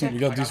about it. decent I we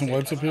got got decent safe,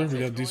 wipes I up got here. We safe.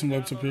 got decent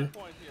wipes up here.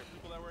 People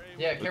that were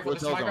able Yeah, to- careful,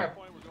 this is my Hotel grab.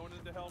 We're going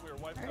into hell. We're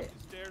wiping up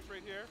these stairs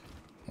right here.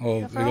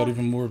 Oh, they got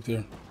even more up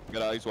there.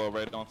 Got an ice wall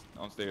right on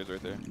stairs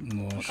right there.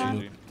 No On shit.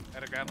 KG.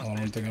 Gotta grab I on don't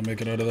stairs. think I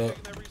make it out of that.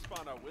 Taking that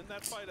respawn out. Win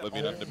that fight up.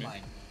 Oblivion Oh under me.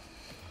 my.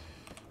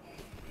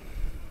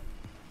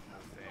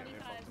 Damn,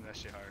 they're fucking that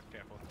shit hard.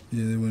 Careful.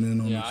 Yeah, they went in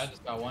on Yeah, I us.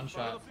 just got one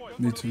Front of shot. the point,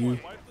 Me front of the too.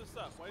 point. Wipe this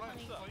up. Wipe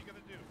this That's up. all you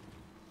gotta do.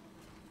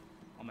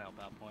 I'm gonna help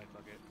out point.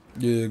 Fuck it.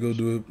 Yeah, go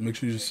do it. Make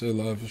sure you just stay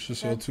alive. It's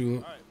just y'all two.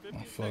 All right, 15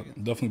 Oh fuck. seconds.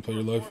 Definitely play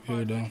your life. 4, Kill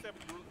her 5, down. 6,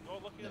 7. Go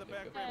looking at the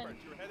back rampart.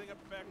 You're heading up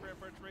the back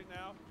rampart right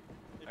now.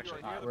 If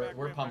Actually, you're near the Alright, back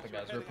we're rampart, pumping,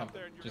 you're guys. We're heading up pumping.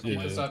 there and you're Just gonna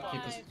keep Yeah. this up,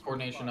 keep this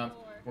coordination up.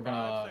 We're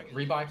gonna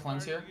rebuy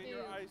cleanse here,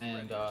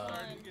 and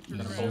we're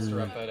gonna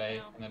bolster up at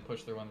A, and then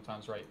push through when the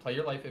time's right. Play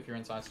your life if you're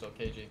inside still,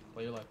 KG.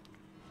 Play your life.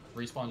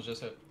 Respawn's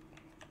just hit.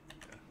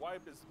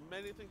 Wipe as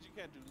many things you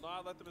can. Do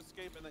not let them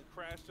escape and then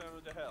crash down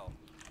into hell.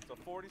 It's a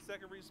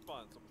 40-second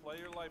respawn, so play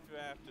your life if you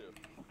have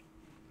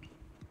to.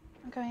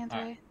 I'm going into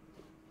Alright.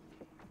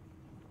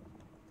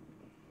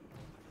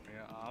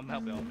 Yeah, I'm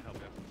helping. I'm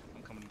helping.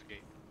 I'm coming to the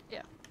gate. All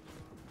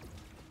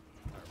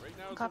right, right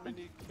now is when Copy.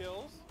 we need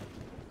kills.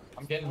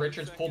 I'm getting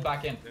Richards pulled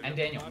back in, and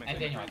Daniel, and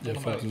Daniel. I Yeah, pulled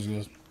them fuck both. those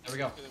guys. There we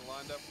go. Getting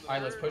lined up for the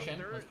Alright, let's third. push in.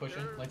 Let's push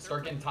in. Let's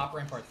start getting top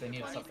ramparts. They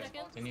need us up there.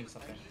 They need us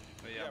up there.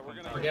 But Yeah, we're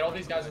gonna Forget all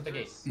these guys at the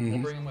gate. We'll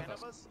Mhm. bring them with 10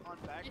 us. of us on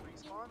back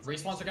respawns.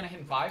 Respawns are gonna hit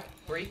in 5,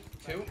 3,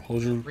 2.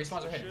 Hold your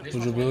Respawns are hitting. hold Respawns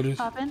your are hitting. abilities.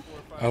 Poppin'.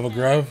 I have a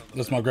grab.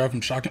 That's my grab.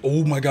 I'm shocking.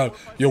 Oh my god.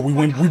 Yo, we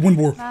win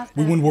war.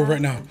 We win war right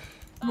now.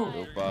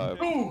 Go 5.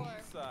 Boom!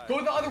 Side. Go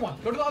to the other one.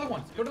 Go to the other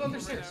one. Go to the other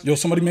stairs. Yo,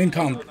 somebody main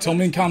com. Tell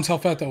main comms how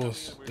fat that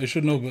was. They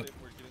should know, but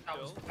We're getting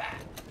That was kills. bad.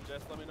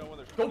 Just let me know when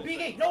there's Go 20 B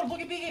gate. seconds. No,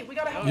 look at B gate. We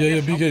gotta help.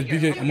 yeah, B gate, B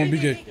gate. I'm on B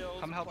gate. Kills.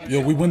 I'm helping.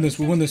 Yo, we win this.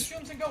 We win this.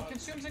 Consumes and go.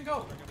 Consumes and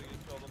go. They're gonna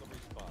get killed on the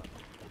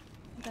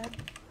respawn.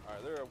 Dead. All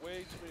right, there are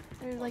way too many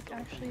people They like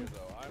actually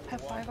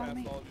have 5 on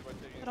me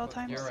at all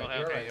times. You're right. Okay,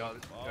 You're okay, right.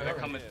 yo, they're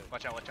coming.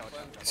 Watch out, watch out, watch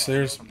out.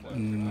 Stairs.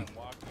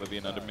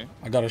 Living under me.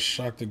 I got a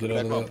shock to get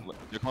out of that.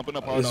 You're clumping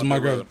up hard This is on my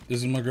the grab. road. This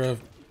is my grab.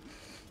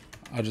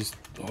 I just.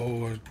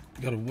 Oh, I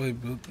got away,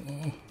 but.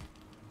 Oh.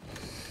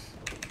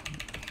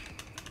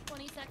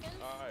 20 seconds.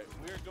 Alright,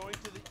 we're going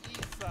to the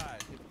east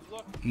side. If you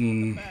look at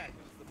the back,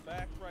 it's the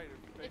back right. If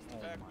you face the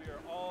back, we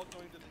are all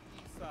going to the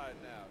east side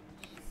now.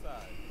 East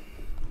side.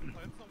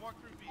 Let's walk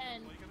through B. What are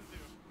you gonna do?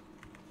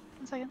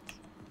 10 seconds.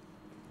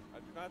 I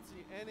do not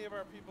see any of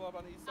our people up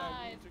on the east side.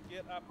 We need to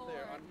get up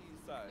there on the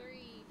east side.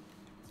 3,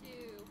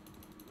 2,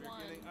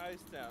 We're getting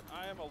ice down.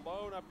 I am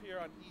alone up here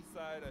on east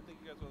side. I think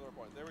you guys know the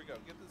point. There we go.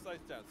 Get this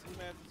ice down.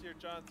 Seaman's is here.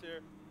 John's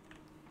here.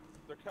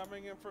 They're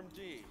coming in from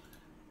G.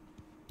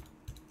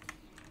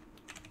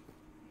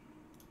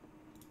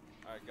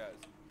 Alright, guys.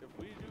 If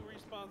we do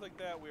respawns like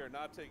that, we are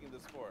not taking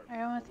this fort.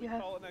 Alright, I'm with you,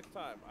 Heff. Call it next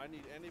time. I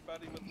need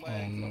anybody with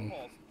legs or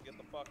pulse to get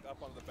the fuck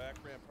up on the back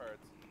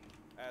ramparts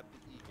at the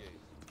E gate.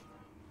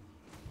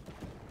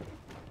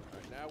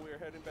 Alright, now we are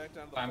heading back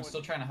down to the I'm point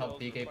still trying to help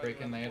B gate break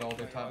in. They had all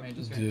their top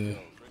mages here. Yeah.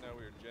 Right now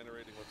we are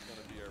generating what's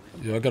going to be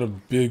our Yeah, I got a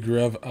big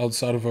grab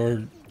outside of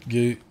our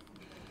gate.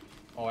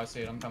 Oh, I see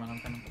it. I'm coming. I'm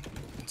coming.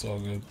 It's all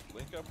good.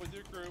 Link up with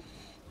your group.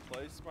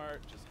 Play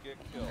smart. Just get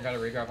killed. I got a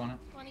regrab on it.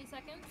 20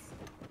 seconds.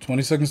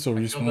 20 seconds till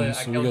I respawn,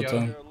 so we killed got Yo.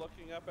 time.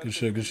 Good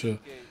shit, good shit.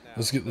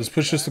 Let's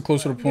push this to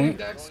closer to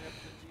point.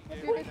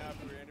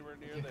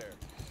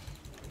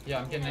 Yeah,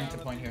 I'm getting into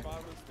point here.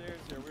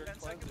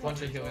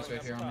 Bunch of healers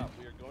right here on me.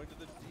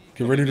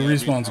 Get ready to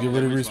respawns. Get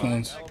ready to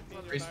respawns.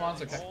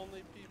 Respawns, okay.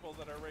 Only people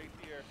that are right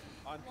here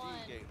on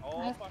G gate.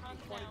 All fucking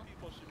 20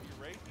 people should be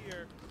right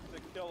here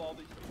to kill all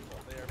these people.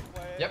 They are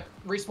flagged. Yep,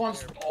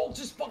 respawns all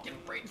just fucking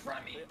right in front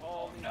of me. They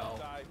all need no.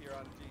 to die here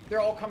on G. They're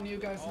all coming to you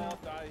guys now. All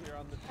die here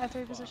on the G I have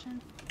 3 spot.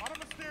 position.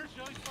 Bottom of the stairs,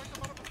 Joe. He's right the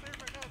bottom of the stairs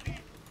right now,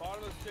 D.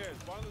 Bottom of the stairs.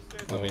 Bottom of the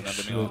stairs. Living under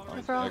shit.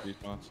 me. Referral. Like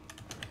response.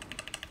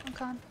 I'm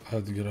con. I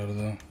had to get out of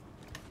there.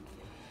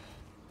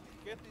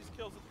 Get these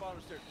kills at the bottom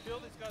of the stairs. Kill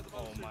these guys at the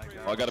bottom of the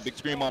stairs. Oh, I got a big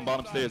scream on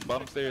bottom stairs.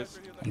 Bottom stairs.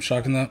 I'm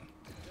shocking that.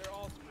 They're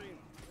all screaming.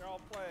 They're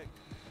all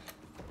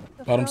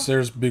plagued. Bottom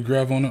stairs, big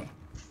grab on it.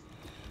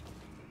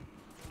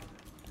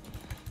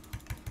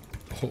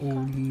 Oh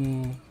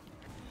no.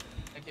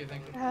 Thank you,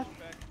 thank you. Heff.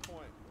 Back to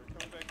point. We're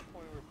coming back to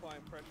point. We're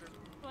applying pressure.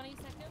 20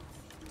 seconds.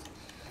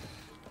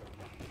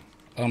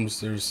 Bottom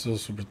stairs, still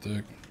super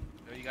thick.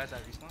 Yo, you guys at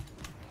respawn?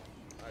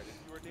 Alright, if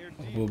you were near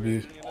I D, will we're be.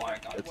 getting in Oh, I a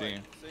got different it.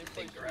 way. Same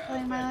place you're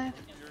Playing my life.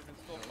 You're even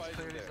still Let's fighting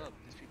clear this there. up.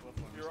 These people up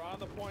on You're on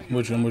the point.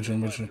 Which you're one, playing which one,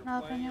 your which lives. one?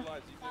 You're playing your Jalapeno.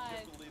 lives. You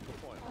have to leave the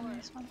point. On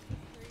this one.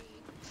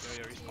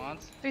 Yo,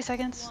 respawns? 3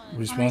 seconds.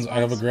 Respawns. I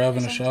have a grab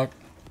and a shock.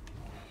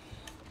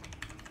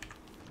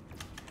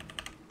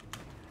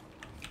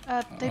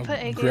 They put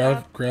A gate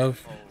up. Grab.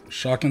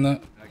 Shocking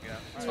that.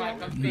 It's fine.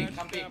 Come B,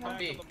 come B, come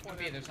B, come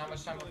B. There's not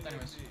much time left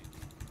anyways.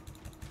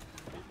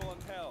 People in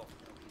hell.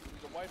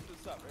 We can wipe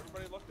this up.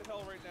 Everybody look to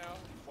hell right now.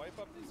 Wipe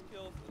up these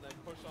kills and then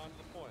push on to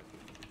the point.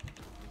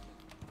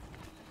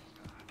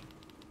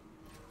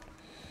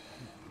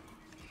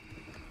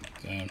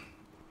 Damn.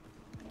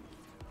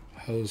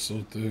 Hell is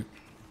so thick.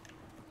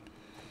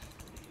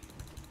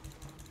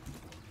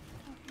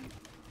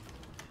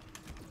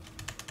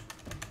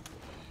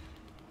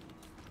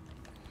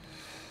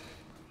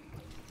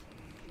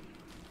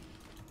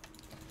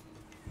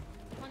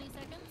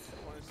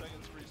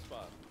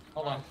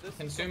 Hold on.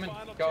 Consume and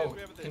go.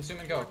 Consume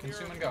and go.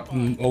 Consume and go.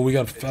 Oh, we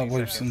got fat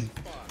wipes and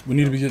we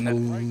need to be getting a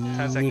little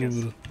bit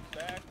of.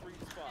 Back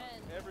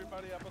respawn.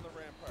 Everybody up on the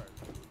rampart.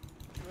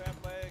 If you have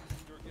legs,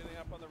 you're getting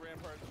up on the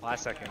rampart. 5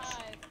 seconds.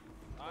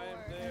 I am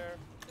there.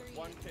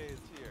 1K is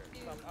here.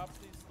 Come up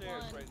these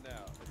stairs right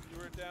now. If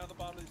you were down the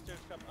bottom of these stairs,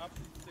 come up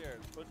these stairs.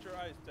 Put your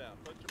ice down.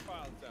 Put your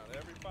piles down.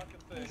 Every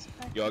fucking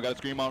thing. Yo, I got a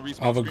scream on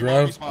respawn. I have a Scream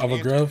on grab. respawn, I have a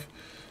hands. grab.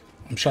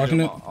 I'm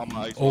shocking it. On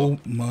my ice Oh wall.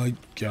 my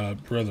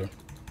god, brother.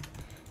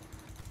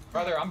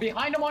 Brother, I'm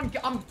behind him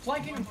I'm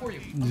flanking him for you.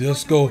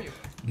 Let's go.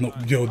 No,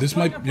 yo, this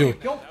might, yo,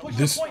 push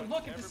this. the point.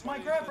 Look, this is my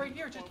grab right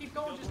here. Just keep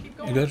going. Just keep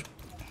going. You got?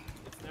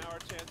 It's now our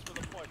chance for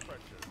the point pressure.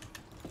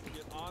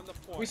 Get on the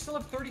point. We still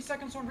have 30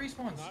 seconds on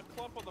respawns. Not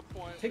clump on the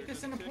point. Take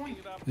this in the point.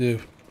 Yeah.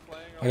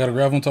 I got a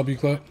grab on top of you,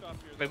 Clap.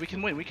 Wait, we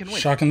can win. We can win.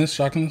 Shocking this,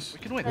 shocking this. We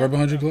can win. Right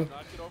behind you, Clap.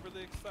 Not get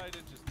overly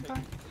excited. Just take the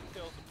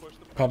kills and push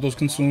the Pop those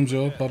consumes,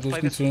 yo. Pop those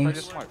Play this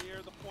consumes. smart.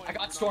 I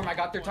got Storm. I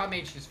got their top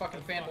mage. He's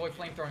fucking fanboy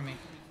flamethrowing me.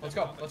 Let's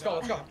go. Let's go.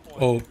 Let's go.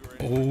 Oh,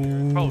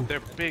 Bro, oh.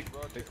 they're big.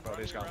 Bro,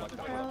 they just got blocked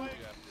out.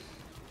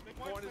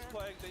 Point is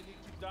plagued. They need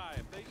to die.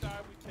 If they die,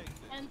 we take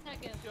this. 10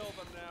 seconds. Kill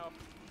them now.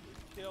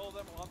 Kill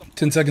them on the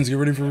 10 seconds. Get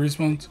ready for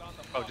respawns.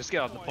 Bro, just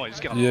get on the point.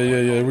 Just get on the Yeah, point. yeah,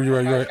 yeah. You're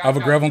right. You're right. I have a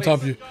grab on top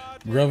of you.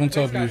 Grab on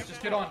top of you. Guys,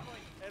 just get on.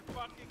 and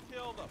fucking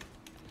kill them.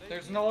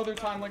 There's no other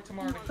time like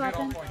tomorrow to get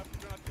on point.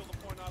 If you're not kill the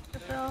point off,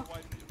 they're Referral. gonna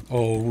wipe you.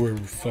 Oh, we're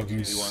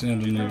fucking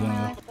sending it On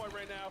down. the point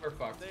right now. We're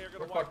fucked. They are gonna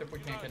We're wipe fucked if we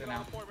you. can't get it You're on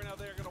now. the point right now.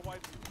 They are gonna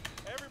wipe you.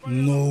 Everybody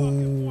on the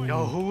fucking No. point.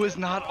 Yo, who is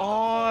not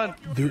on?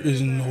 There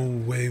is no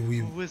way we.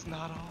 Who is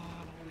not on?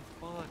 Holy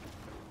fuck. Alright,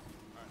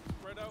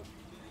 spread out.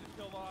 You need to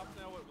kill the ops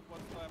now with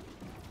what's left.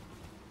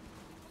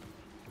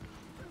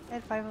 I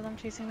had 5 of them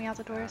chasing me out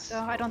the door, so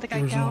I don't think I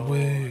There's count. no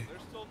way. They're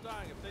still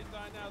dying. If they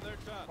die now, they're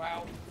done.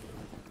 Wow.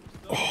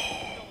 Still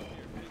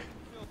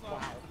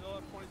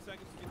have 20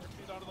 seconds to get your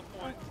feet onto the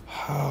point.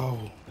 How?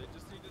 They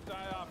just need to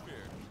die off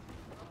here.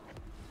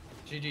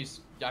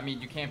 GG's. I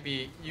mean,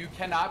 you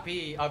cannot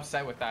be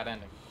upset with that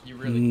ending. You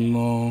really can't.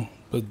 No,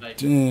 but Like,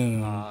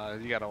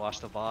 damn. You gotta watch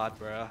the VOD,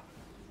 bro.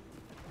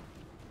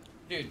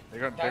 Dude,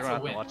 They're that's gonna a have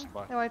to win. watch the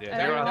VOD. They wiped Yeah,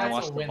 they're gonna have to That's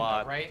watch a the win, though,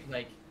 VOD. right?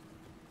 Like,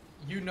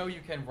 you know you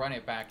can run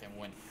it back and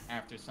win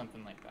after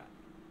something like that.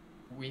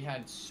 We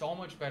had so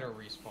much better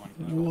respawn.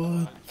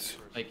 What?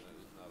 Like,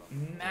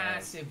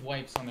 massive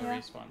wipes on the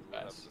respawn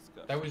pads.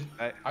 That was.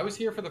 I- I was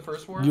here for the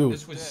first war. Yo.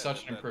 This was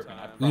such an improvement.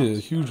 I Yeah, promise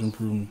you huge guys.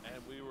 improvement.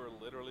 And we were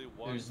literally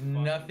There's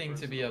nothing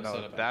to be upset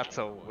No, about. that's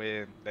a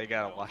win. They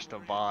gotta watch the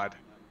VOD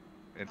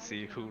and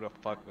see who the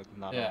fuck was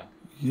not Yeah. on.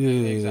 Yeah.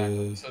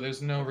 Exactly. So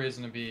there's no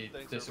reason to be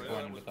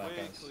disappointed with that,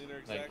 guys.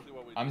 Like,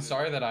 I'm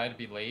sorry that I had to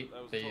be late.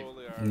 They No,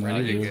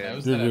 Renegade you're good.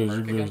 knows You're that I good, work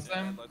you're good. against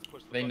them.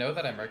 They know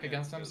that I work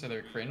against them, so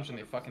they're cringe and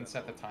they fucking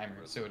set the timer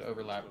so it would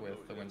overlap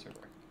with the win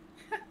server.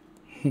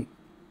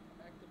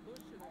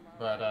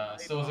 But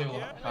still was able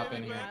to hop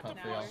in here and pump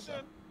for y'all, so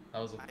that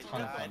was a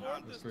ton of fun.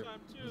 This group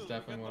is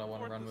definitely what I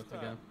want to run with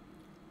again.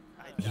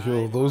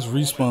 Yo, those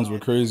respawns were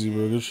crazy,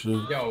 bro. This shit.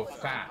 Yo,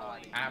 fat.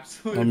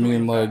 Absolutely. I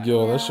mean, like, fat.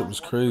 yo, that shit was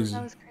crazy.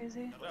 That was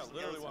crazy.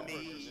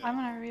 I'm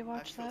gonna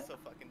rewatch that.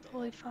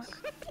 Holy fuck.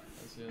 Yes,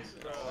 yes,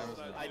 yes. That was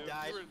I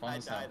died. fun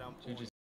as hell. On GG's.